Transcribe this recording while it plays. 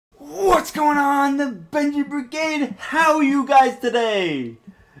What's going on, the Benjeyy Brigade? How are you guys today?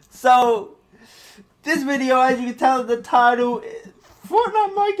 So, this video, as you can tell in the title,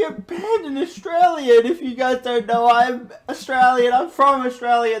 Fortnite might get banned in Australia. And if you guys don't know, I'm Australian. I'm from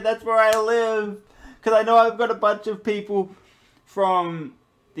Australia. That's where I live. Because I know I've got a bunch of people from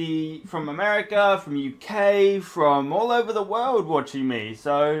America, from UK, from all over the world watching me.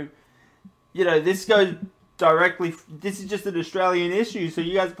 So, you know, this goes directly, this is just an Australian issue, so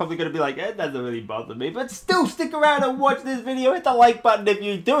you guys are probably going to be like, it doesn't really bother me, but still stick around and watch this video. Hit the like button if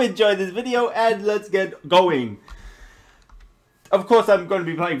you do enjoy this video, and let's get going. Of course, I'm going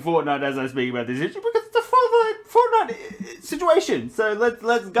to be playing Fortnite as I speak about this issue because it's a Fortnite situation. So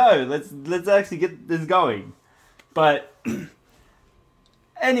let's go. Let's actually get this going. But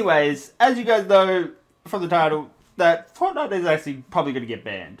anyways, as you guys know from the title, that Fortnite is actually probably going to get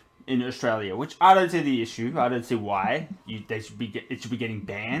banned in Australia, which I don't see the issue. I don't see why it should be getting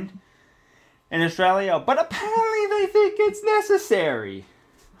banned in Australia, but apparently they think it's necessary.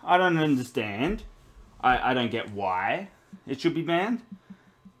 I don't understand. I don't get why it should be banned,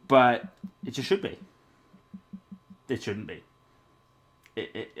 but it just should be. It shouldn't be.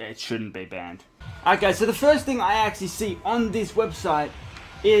 It shouldn't be banned. Okay, so the first thing I actually see on this website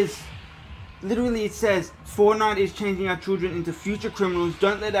is literally it says, Fortnite is changing our children into future criminals.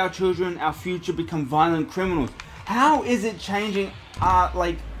 Don't let our children, our future, become violent criminals. How is it changing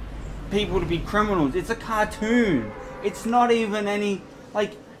like people to be criminals? It's a cartoon. It's not even any,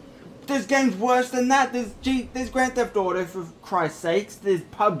 like, there's games worse than that. There's Grand Theft Auto, for Christ's sakes. There's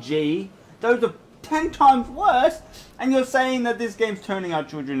PUBG. Those are 10 times worse. And you're saying that this game's turning our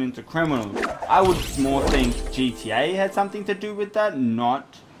children into criminals. I would more think GTA had something to do with that,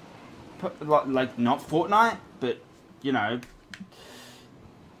 not Fortnite, but, you know,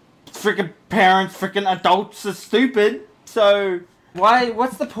 freaking parents, freaking adults are stupid. So,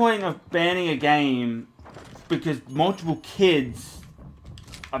 what's the point of banning a game because multiple kids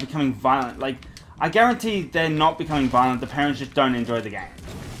are becoming violent? Like, I guarantee they're not becoming violent, the parents just don't enjoy the game.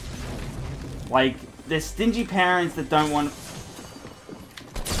 Like, there's stingy parents that don't want...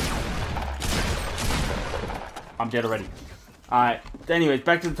 I'm dead already. Alright, anyways,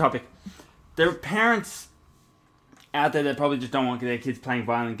 back to the topic. There are parents out there that probably just don't want their kids playing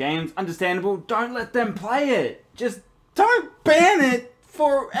violent games. Understandable. Don't let them play it. Just don't ban it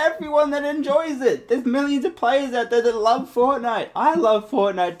for everyone that enjoys it. There's millions of players out there that love Fortnite. I love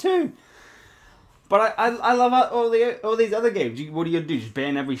Fortnite too. But I love all these other games. What are you gonna do? Just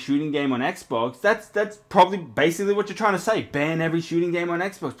ban every shooting game on Xbox? That's probably basically what you're trying to say. Ban every shooting game on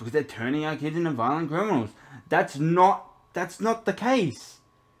Xbox because they're turning our kids into violent criminals. That's not the case.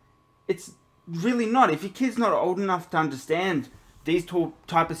 It's really not. If your kid's not old enough to understand these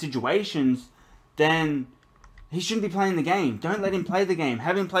type of situations, then he shouldn't be playing the game. Don't let him play the game.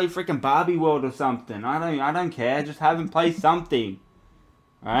 Have him play freaking Barbie World or something. I don't care. Just have him play something.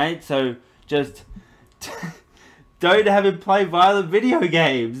 Alright? So just don't have him play violent video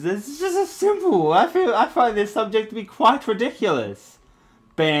games. It's just as simple. I find this subject to be quite ridiculous.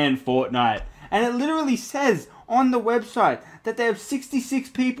 Ban Fortnite. And it literally says on the website that they have 66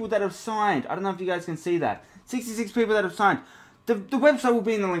 people that have signed. I don't know if you guys can see that. 66 people that have signed. The website will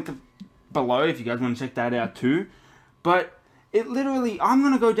be in the link below if you guys want to check that out too. But it literally, I'm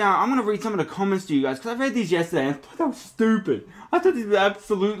going to go down, I'm going to read some of the comments to you guys, because I read these yesterday and I thought that was stupid. I thought these were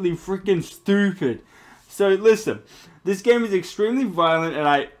absolutely freaking stupid. So listen, this game is extremely violent, and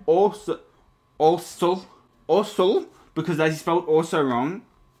I also, because I spelled also wrong.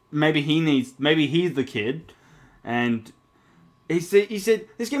 Maybe he's the kid. And he said,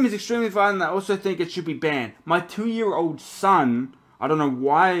 this game is extremely violent, I also think it should be banned. My 2-year-old son, I don't know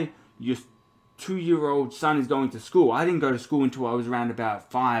why your 2-year-old son is going to school. I didn't go to school until I was around about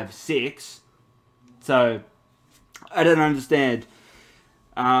 5, 6. So, I don't understand.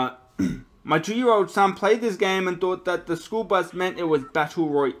 My 2-year-old son played this game and thought that the school bus meant it was Battle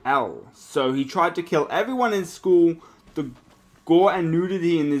Royale. So, he tried to kill everyone in school. The gore and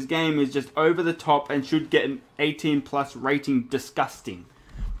nudity in this game is just over the top and should get an 18+ rating. Disgusting.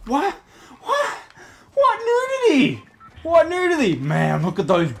 What? What nudity? What nudity? Man, look at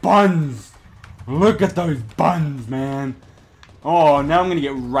those buns. Look at those buns, man. Oh, now I'm gonna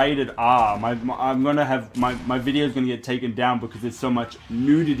get rated R. I'm gonna have my video's gonna get taken down because there's so much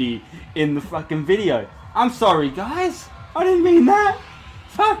nudity in the fucking video. I'm sorry, guys. I didn't mean that.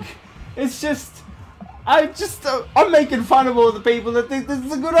 Fuck. It's just, I'm making fun of all the people that think this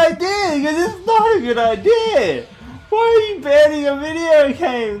is a good idea, because it's not a good idea. Why are you banning a video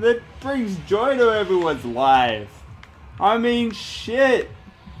game that brings joy to everyone's life? I mean, shit.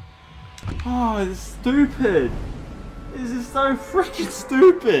 Oh, it's stupid. This is so freaking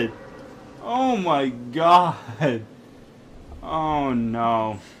stupid. Oh my god. Oh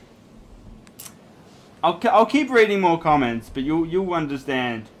no. I'll keep reading more comments, but you'll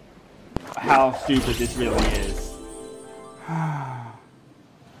understand how stupid this really is.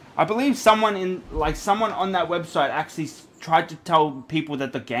 I believe someone on that website actually tried to tell people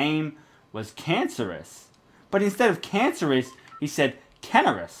that the game was cancerous. But instead of cancerous, he said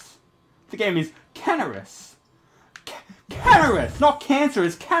cancerous. The game is cancerous. Cancerous, not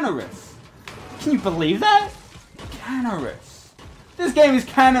cancerous, cancerous. Can you believe that? Cancerous. This game is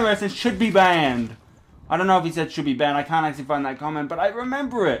cancerous and should be banned. I don't know if he said should be banned. I can't actually find that comment, but I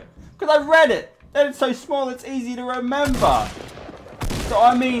remember it. Because I read it. And it's so small, it's easy to remember. So,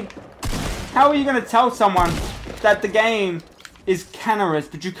 I mean, how are you going to tell someone that the game is cancerous,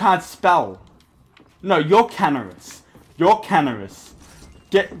 but you can't spell? No, you're cancerous. You're cancerous.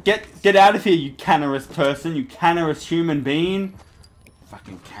 Get out of here, you cancerous person. You cancerous human being.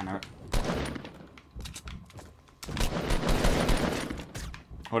 Fucking cancerous.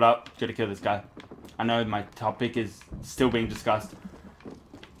 Hold up. Gotta kill this guy. I know my topic is still being discussed.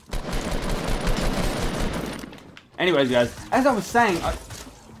 Anyways, guys, as I was saying,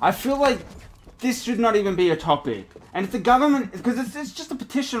 I feel like this should not even be a topic. And if the government, because it's just a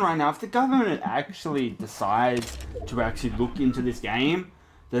petition right now, if the government actually decides to actually look into this game,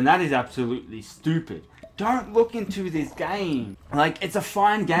 then that is absolutely stupid. Don't look into this game. Like, it's a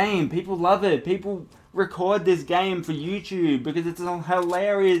fine game. People love it. People record this game for YouTube because it's a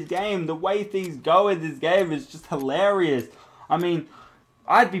hilarious game. The way things go in this game is just hilarious. I mean,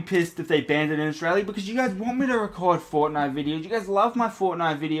 I'd be pissed if they banned it in Australia because you guys want me to record Fortnite videos. You guys love my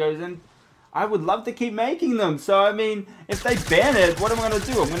Fortnite videos and I would love to keep making them. So, I mean, if they ban it, what am I going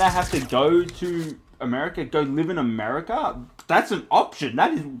to do? I'm going to have to go to America, go live in America? That's an option.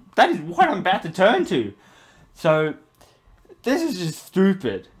 That is what I'm about to turn to. So, this is just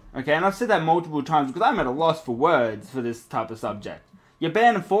stupid. Okay, and I've said that multiple times because I'm at a loss for words for this type of subject. You're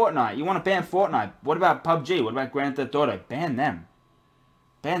banning Fortnite. You want to ban Fortnite. What about PUBG? What about Grand Theft Auto? Ban them.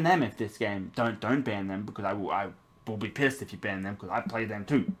 Ban them if this game. Don't ban them because I will be pissed if you ban them because I play them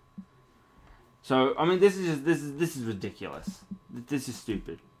too. So, I mean, this is ridiculous. This is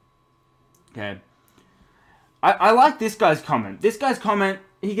stupid. Okay. I like this guy's comment. This guy's comment,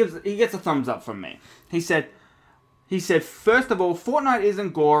 he gets a thumbs up from me. He said, first of all, Fortnite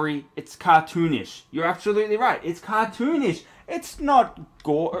isn't gory, it's cartoonish. You're absolutely right. It's cartoonish. It's not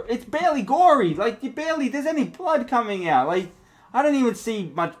gore. It's barely gory. Like, there's any blood coming out. Like, I don't even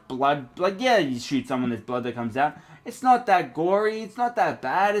see much blood. Like, yeah, you shoot someone, there's blood that comes out. It's not that gory. It's not that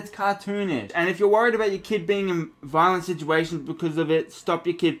bad. It's cartoonish. And if you're worried about your kid being in violent situations because of it, stop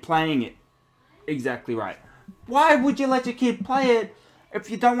your kid playing it. Exactly right. Why would you let your kid play it if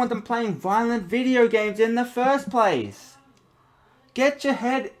you don't want them playing violent video games in the first place? Get your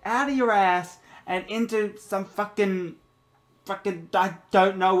head out of your ass and into some fucking, I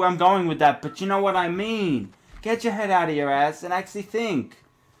don't know where I'm going with that, but you know what I mean. Get your head out of your ass and actually think.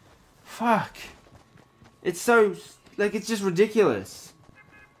 Fuck. It's so, like, it's just ridiculous.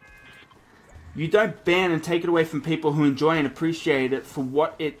 You don't ban and take it away from people who enjoy and appreciate it for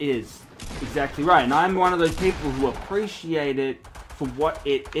what it is. Exactly right. And I'm one of those people who appreciate it for what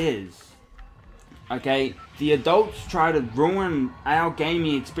it is. Okay? The adults try to ruin our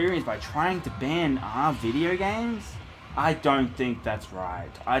gaming experience by trying to ban our video games. I don't think that's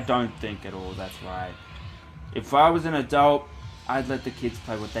right. I don't think at all that's right. If I was an adult, I'd let the kids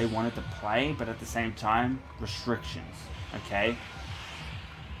play what they wanted to play, but at the same time, restrictions, okay?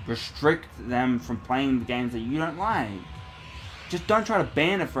 Restrict them from playing the games that you don't like. Just don't try to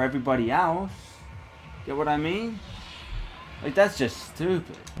ban it for everybody else. Get what I mean? Like, that's just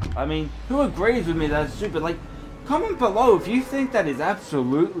stupid. I mean, who agrees with me that's stupid? Like, comment below if you think that is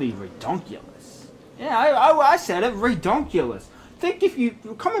absolutely redonkulous. Yeah, I said it, redonkulous.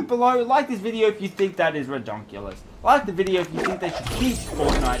 Comment below, like this video if you think that is redonkulous. Like the video if you think they should keep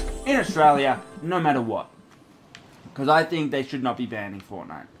Fortnite in Australia, no matter what. Because I think they should not be banning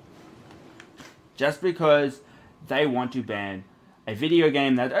Fortnite. Just because they want to ban a video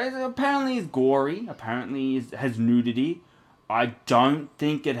game that apparently is gory, apparently has nudity. I don't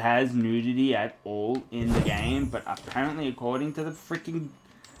think it has nudity at all in the game, but apparently according to the freaking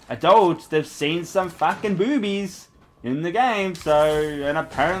adults, they've seen some fucking boobies in the game, and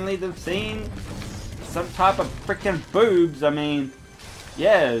apparently they've seen some type of freaking boobs. I mean,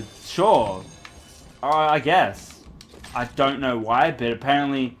 yeah, sure. I guess. I don't know why, but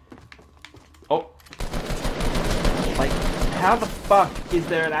apparently... Oh. Like, how the fuck is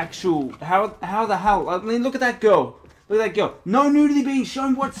there an actual... How the hell... I mean, look at that girl. Look at that girl. No nudity being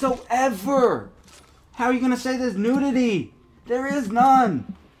shown whatsoever. How are you going to say there's nudity? There is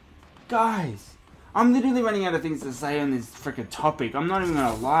none. guys, I'm literally running out of things to say on this freaking topic. I'm not even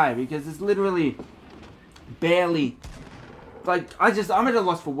gonna lie, because it's literally barely, like, I'm at a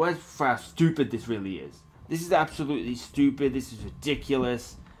loss for words for how stupid this really is. This is absolutely stupid. This is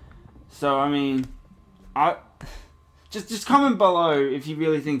ridiculous. So, I mean, just comment below if you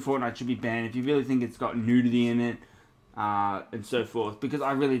really think Fortnite should be banned, if you really think it's got nudity in it, and so forth, because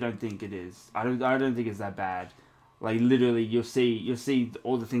I really don't think it is. I don't think it's that bad. Like, literally, you'll see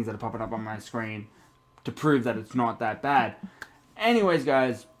all the things that are popping up on my screen to prove that it's not that bad. Anyways,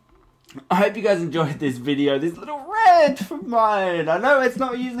 guys, I hope you guys enjoyed this video, this little rant from mine. I know it's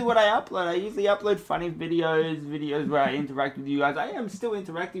not usually what I upload. I usually upload funny videos where I interact with you guys. I am still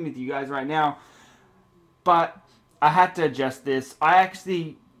interacting with you guys right now, but I had to adjust this. I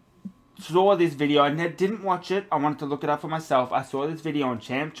actually saw this video. I didn't watch it. I wanted to look it up for myself. I saw this video on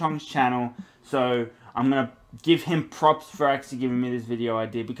Champ Chong's channel, so I'm going to give him props for actually giving me this video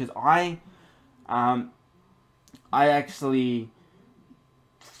idea, because I actually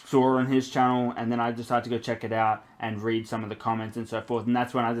saw on his channel, and then I decided to go check it out and read some of the comments and so forth, and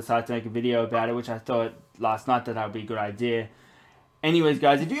that's when I decided to make a video about it, which I thought last night that would be a good idea. Anyways,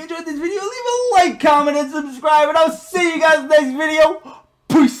 guys, if you enjoyed this video, leave a like, comment, and subscribe, and I'll see you guys in the next video.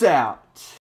 Peace out.